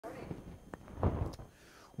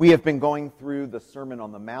We have been going through the Sermon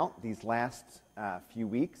on the Mount these last few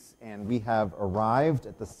weeks, and we have arrived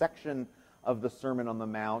at the section of the Sermon on the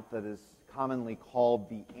Mount that is commonly called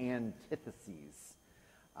the antitheses,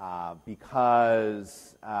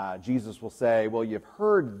 because Jesus will say, well, you've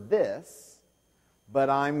heard this, but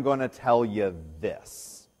I'm going to tell you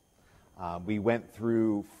this. We went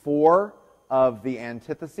through 4 of the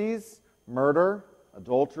antitheses: murder,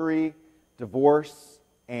 adultery, divorce,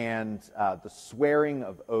 and the swearing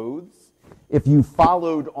of oaths. If you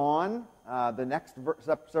followed on, the next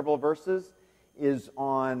several verses is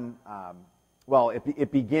on,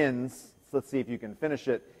 it begins, let's see if you can finish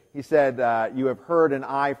it. He said, you have heard an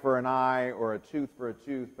eye for an eye or a tooth for a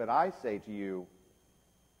tooth, but I say to you,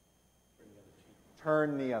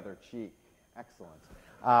 turn the other cheek. Excellent.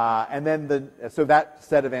 And then so that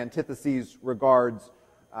set of antitheses regards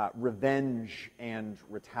revenge and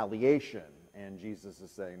retaliation. And Jesus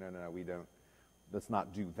is saying, no, we don't, let's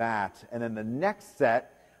not do that. And then the next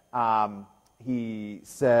set, he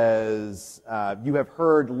says, you have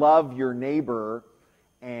heard, love your neighbor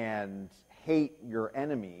and hate your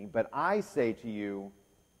enemy, but I say to you,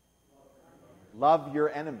 love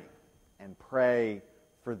your enemy and pray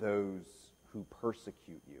for those who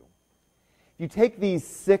persecute you. If you take these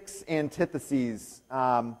 6 antitheses,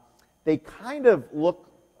 they kind of look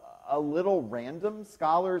a little random.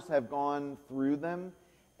 Scholars have gone through them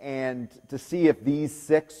and to see if these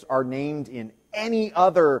 6 are named in any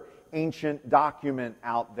other ancient document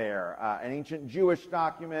out there, an ancient Jewish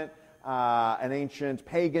document, an ancient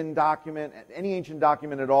pagan document, any ancient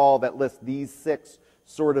document at all that lists these 6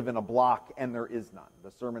 sort of in a block, and there is none.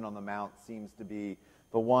 The Sermon on the Mount seems to be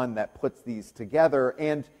the one that puts these together,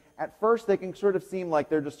 and at first they can sort of seem like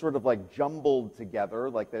they're just sort of like jumbled together,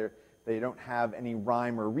 like they don't have any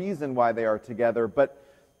rhyme or reason why they are together, but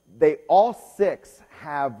they all 6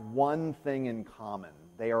 have one thing in common.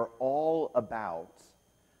 They are all about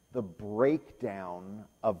the breakdown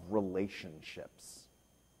of relationships.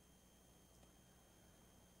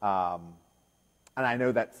 And I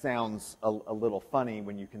know that sounds a little funny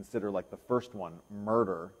when you consider like the first one,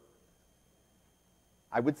 murder.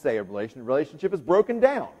 I would say a relationship is broken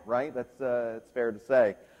down, right? That's fair to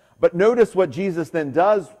say. But notice what Jesus then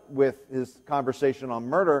does with his conversation on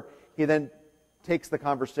murder. He then takes the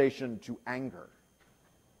conversation to anger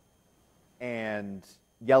and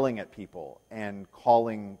yelling at people and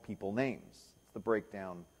calling people names. It's the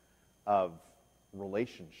breakdown of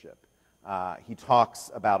relationship. He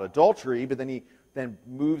talks about adultery, but then he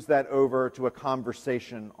moves that over to a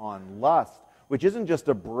conversation on lust, which isn't just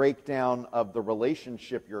a breakdown of the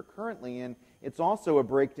relationship you're currently in, it's also a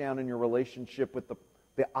breakdown in your relationship with the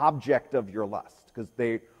object of your lust, because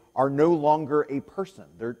they are no longer a person.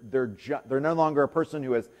 They're no longer a person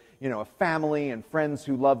who has, a family and friends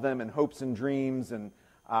who love them and hopes and dreams and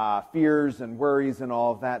fears and worries and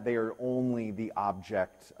all of that. They are only the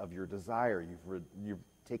object of your desire. You've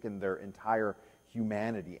taken their entire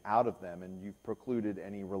humanity out of them, and you've precluded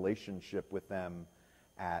any relationship with them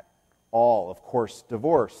at all. Of course,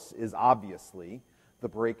 divorce is obviously the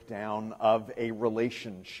breakdown of a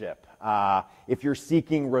relationship. If you're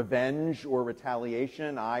seeking revenge or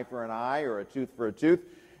retaliation, eye for an eye or a tooth for a tooth,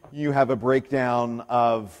 you have a breakdown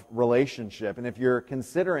of relationship. And if you're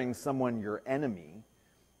considering someone your enemy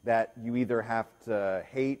that you either have to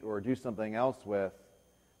hate or do something else with,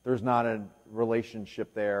 there's not a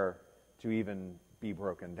relationship there to even be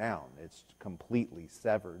broken down. It's completely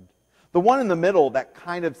severed. The one in the middle that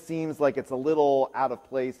kind of seems like it's a little out of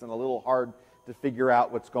place and a little hard to figure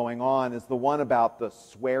out what's going on is the one about the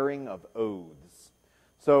swearing of oaths.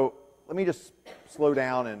 So let me just slow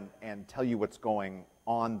down and tell you what's going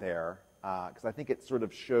on there, because I think it sort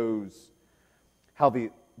of shows how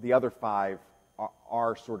the other 5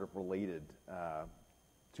 are sort of related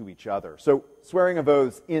to each other. So swearing of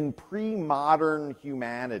oaths, in pre-modern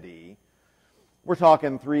humanity, we're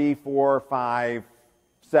talking 3, 4, 5,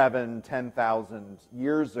 7, 10,000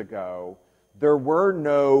 years ago, there were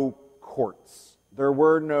no courts. There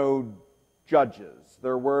were no judges.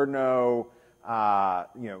 There were no,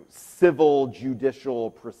 civil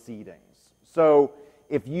judicial proceedings. So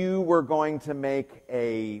if you were going to make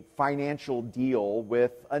a financial deal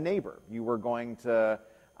with a neighbor, you were going to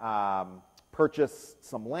purchase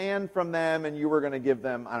some land from them, and you were going to give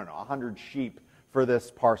them, 100 sheep for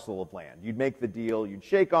this parcel of land. You'd make the deal, you'd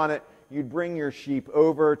shake on it, you'd bring your sheep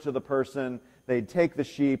over to the person, they'd take the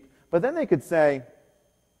sheep, but then they could say,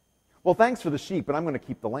 well, thanks for the sheep, but I'm going to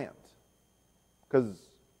keep the land. Because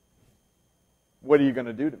what are you going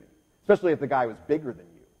to do to me? Especially if the guy was bigger than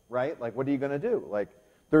you, right? Like, what are you going to do? Like,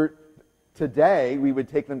 today, we would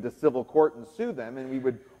take them to civil court and sue them, and we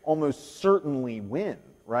would almost certainly win,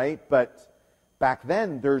 right? But back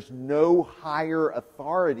then, there's no higher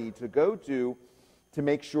authority to go to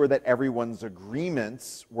make sure that everyone's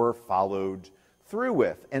agreements were followed through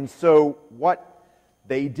with. And so what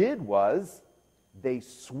they did was they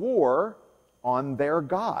swore on their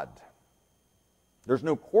God. There's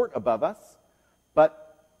no court above us,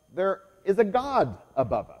 but there is a God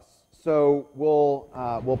above us. So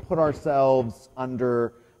we'll put ourselves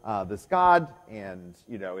under this God, and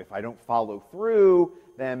if I don't follow through,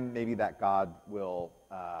 then maybe that God will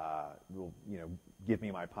give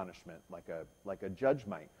me my punishment like a judge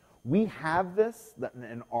might. We have this,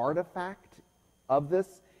 an artifact of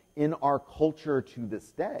this in our culture to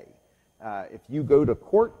this day. If you go to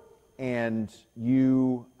court and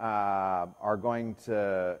you are going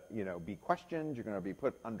to be questioned, you're going to be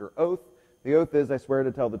put under oath. The oath is, I swear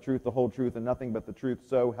to tell the truth, the whole truth, and nothing but the truth,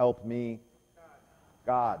 so help me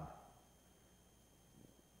God.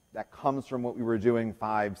 That comes from what we were doing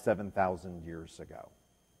 7,000 years ago.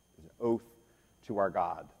 It's an oath to our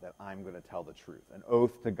God that I'm going to tell the truth. An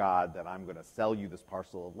oath to God that I'm going to sell you this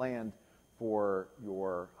parcel of land for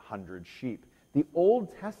your 100 sheep. The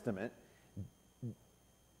Old Testament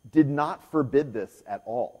did not forbid this at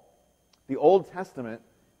all. The Old Testament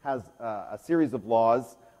has a series of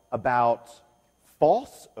laws about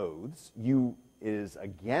false oaths. It is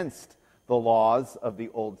against the laws of the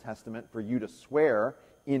Old Testament for you to swear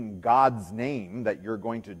in God's name that you're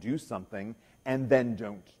going to do something and then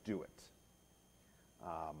don't do it.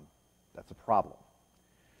 That's a problem.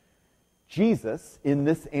 Jesus, in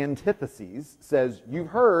this antithesis, says, you've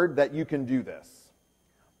heard that you can do this,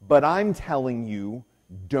 but I'm telling you,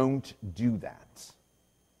 don't do that.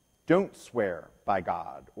 Don't swear by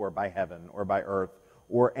God or by heaven or by earth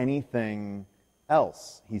or anything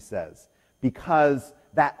else, he says, because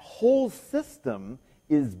that whole system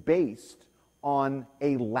is based on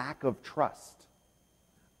a lack of trust.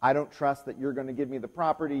 I don't trust that you're going to give me the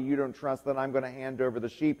property. You don't trust that I'm going to hand over the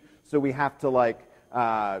sheep. So we have to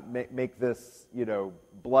make this,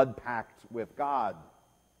 blood pact with God.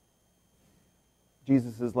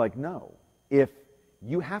 Jesus is like, no. If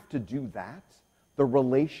you have to do that, the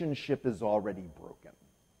relationship is already broken.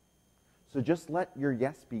 So just let your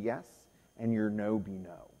yes be yes and your no be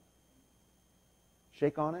no.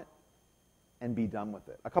 Shake on it and be done with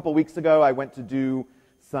it. A couple weeks ago, I went to do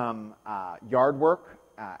some yard work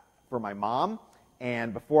for my mom,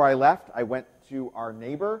 and before I left, I went to our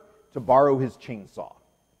neighbor to borrow his chainsaw.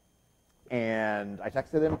 And I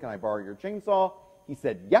texted him, can I borrow your chainsaw? He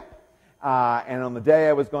said, yep. And on the day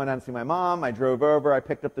I was going down to see my mom, I drove over, I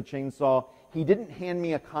picked up the chainsaw. He didn't hand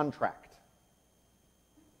me a contract.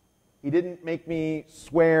 He didn't make me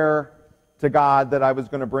swear to God that I was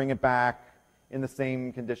going to bring it back in the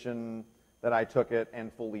same condition that I took it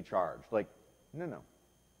and fully charged. No.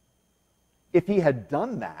 If he had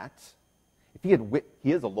done that, he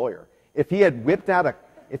is a lawyer. If he had whipped out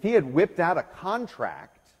a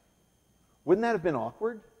contract, wouldn't that have been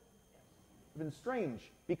awkward? It would have been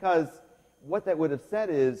strange, because what that would have said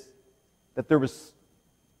is that there was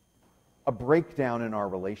a breakdown in our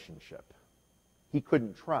relationship. He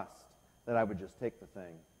couldn't trust that I would just take the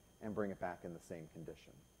thing and bring it back in the same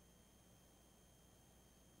condition.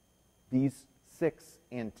 These 6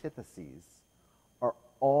 antitheses are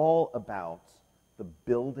all about the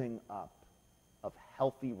building up of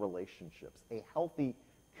healthy relationships, a healthy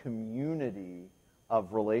community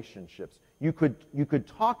of relationships. You could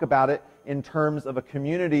talk about it in terms of a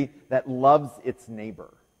community that loves its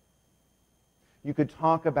neighbor. You could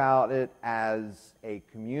talk about it as a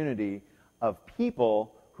community of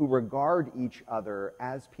people who regard each other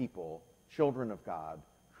as people, children of God,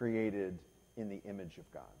 created in the image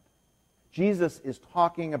of God. Jesus is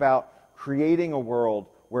talking about creating a world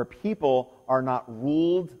where people are not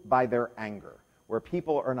ruled by their anger, where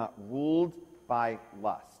people are not ruled by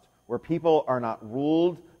lust, where people are not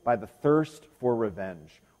ruled by the thirst for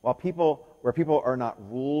revenge, where people are not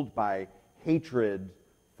ruled by hatred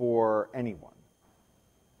for anyone,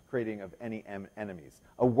 creating of any enemies.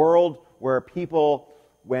 A world where people,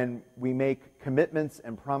 when we make commitments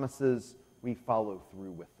and promises, we follow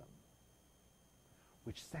through with them.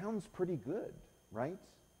 Which sounds pretty good, right?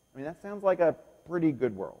 I mean, that sounds like a pretty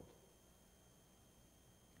good world.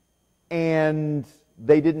 And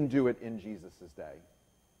they didn't do it in Jesus' day.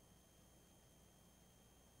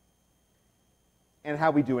 And how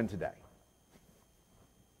we doing today?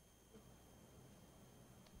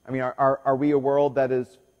 I mean, are we a world that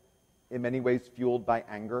is in many ways fueled by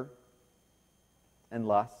anger and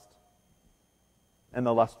lust, and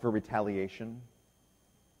the lust for retaliation,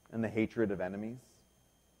 and the hatred of enemies?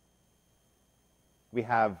 We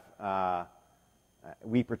have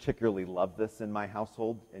We particularly love this in my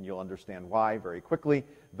household, and you'll understand why very quickly.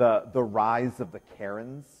 The rise of the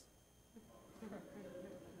Karens.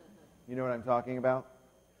 You know what I'm talking about?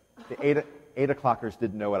 The 8 o'clockers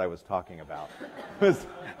didn't know what I was talking about.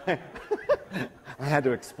 I had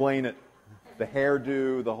to explain it. The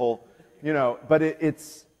hairdo, the whole, but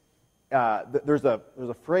there's a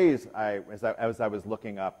phrase as I was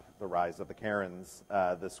looking up the rise of the Karens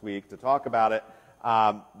this week to talk about it.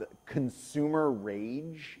 Consumer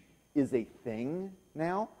rage is a thing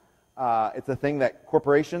now. It's a thing that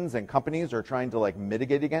corporations and companies are trying to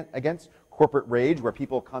mitigate against. Corporate rage, where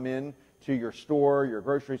people come in to your store, your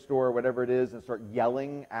grocery store, whatever it is, and start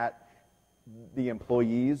yelling at the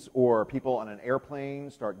employees, or people on an airplane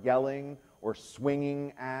start yelling or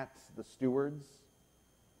swinging at the stewards.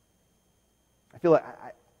 I feel like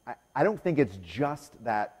I don't think it's just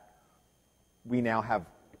that we now have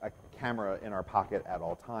a camera in our pocket at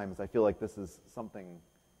all times. I feel like this is something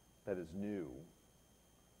that is new.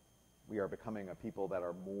 We are becoming a people that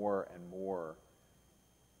are more and more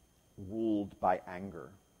ruled by anger.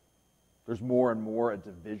 There's more and more a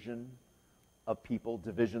division of people,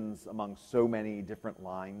 divisions among so many different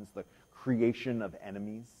lines, the creation of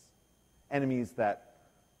enemies that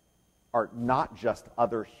are not just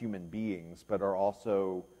other human beings, but are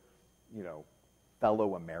also,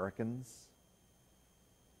 fellow Americans.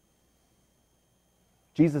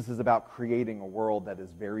 Jesus is about creating a world that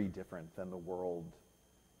is very different than the world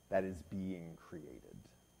that is being created.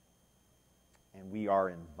 And we are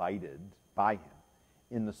invited by him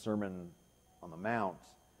in the Sermon on the Mount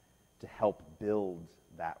to help build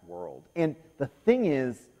that world. And the thing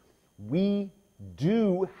is, we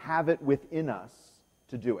do have it within us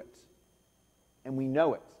to do it. And we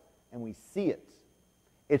know it, and we see it.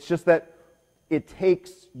 It's just that it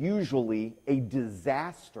takes usually a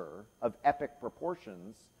disaster of epic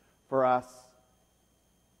proportions for us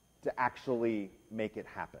to actually make it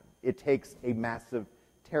happen. It takes a massive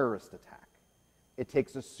terrorist attack. It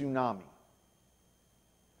takes a tsunami.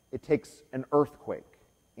 It takes an earthquake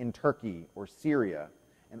in Turkey or Syria,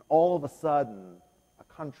 and all of a sudden, a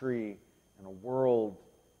country and a world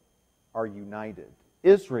are united.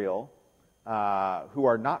 Israel, who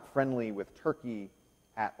are not friendly with Turkey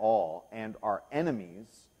at all and are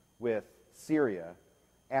enemies with Syria,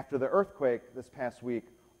 after the earthquake this past week,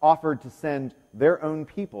 offered to send their own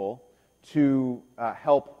people to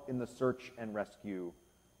help in the search and rescue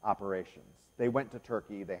operations. They went to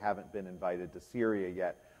Turkey. They haven't been invited to Syria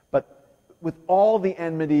yet. But with all the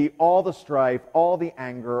enmity, all the strife, all the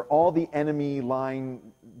anger, all the enemy line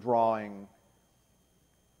drawing,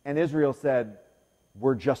 and Israel said,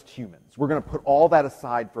 we're just humans. We're going to put all that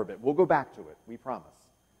aside for a bit. We'll go back to it, we promise.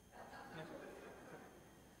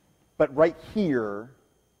 But right here,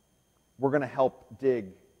 we're going to help dig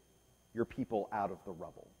your people out of the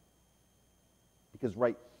rubble. Because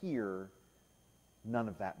right here, none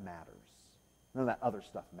of that matters. None of that other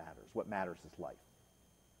stuff matters. What matters is life.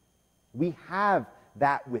 We have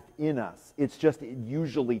that within us. It's just it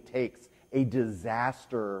usually takes a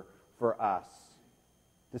disaster for us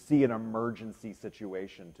to see an emergency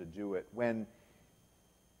situation to do it. When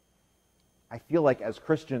I feel like as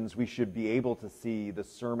Christians, we should be able to see the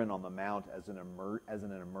Sermon on the Mount as an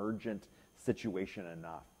emergent situation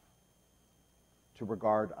enough to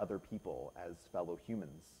regard other people as fellow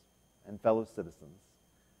humans and fellow citizens,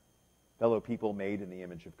 fellow people made in the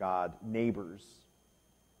image of God, neighbors,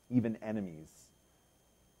 even enemies,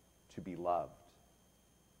 to be loved.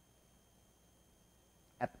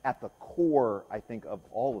 At the core, I think, of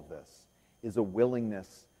all of this is a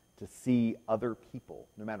willingness to see other people,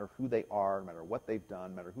 no matter who they are, no matter what they've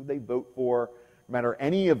done, no matter who they vote for, no matter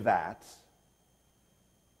any of that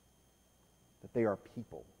they are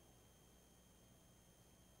people.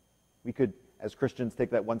 We could, as Christians,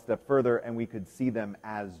 take that one step further, and we could see them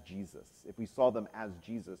as Jesus. If we saw them as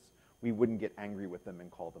Jesus, we wouldn't get angry with them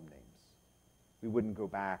and call them names. We wouldn't go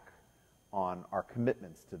back on our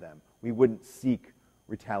commitments to them. We wouldn't seek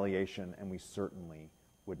retaliation, and we certainly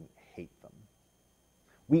wouldn't hate them.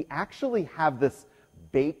 We actually have this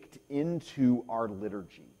baked into our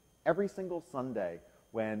liturgy. Every single Sunday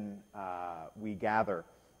when we gather,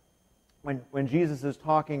 when Jesus is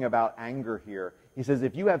talking about anger here, he says,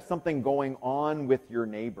 if you have something going on with your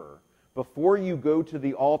neighbor, before you go to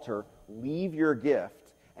the altar, leave your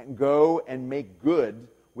gift and go and make good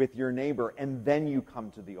with your neighbor, and then you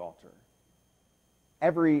come to the altar.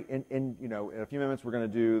 In a few minutes we're going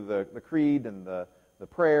to do the creed and the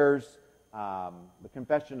prayers, the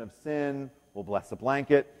confession of sin. We'll bless a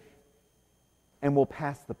blanket, and we'll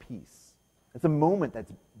pass the peace. It's a moment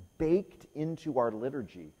that's baked into our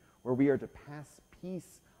liturgy where we are to pass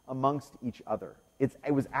peace amongst each other.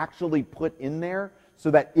 It was actually put in there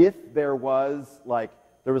so that if there was like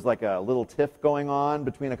a little tiff going on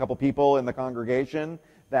between a couple people in the congregation,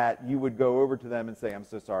 that you would go over to them and say, I'm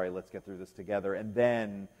so sorry, let's get through this together. And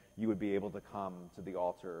then you would be able to come to the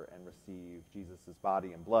altar and receive Jesus'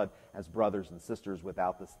 body and blood as brothers and sisters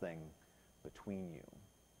without this thing between you.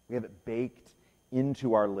 We have it baked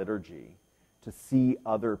into our liturgy to see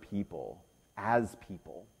other people, as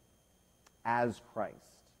Christ.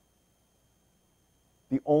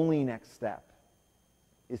 The only next step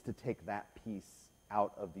is to take that piece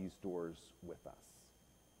out of these doors with us.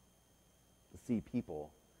 To see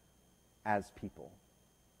people as people.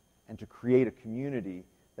 And to create a community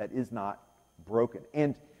that is not broken.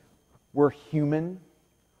 And we're human.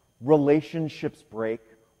 Relationships break.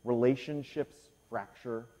 Relationships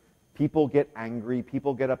fracture. People get angry.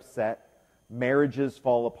 People get upset. Marriages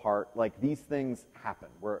fall apart. Like, these things happen.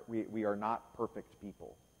 We are not perfect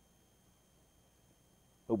people.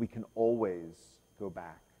 But we can always go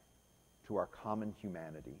back to our common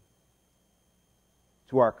humanity,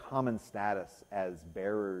 to our common status as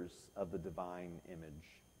bearers of the divine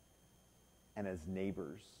image, and as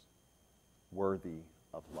neighbors worthy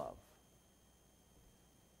of love.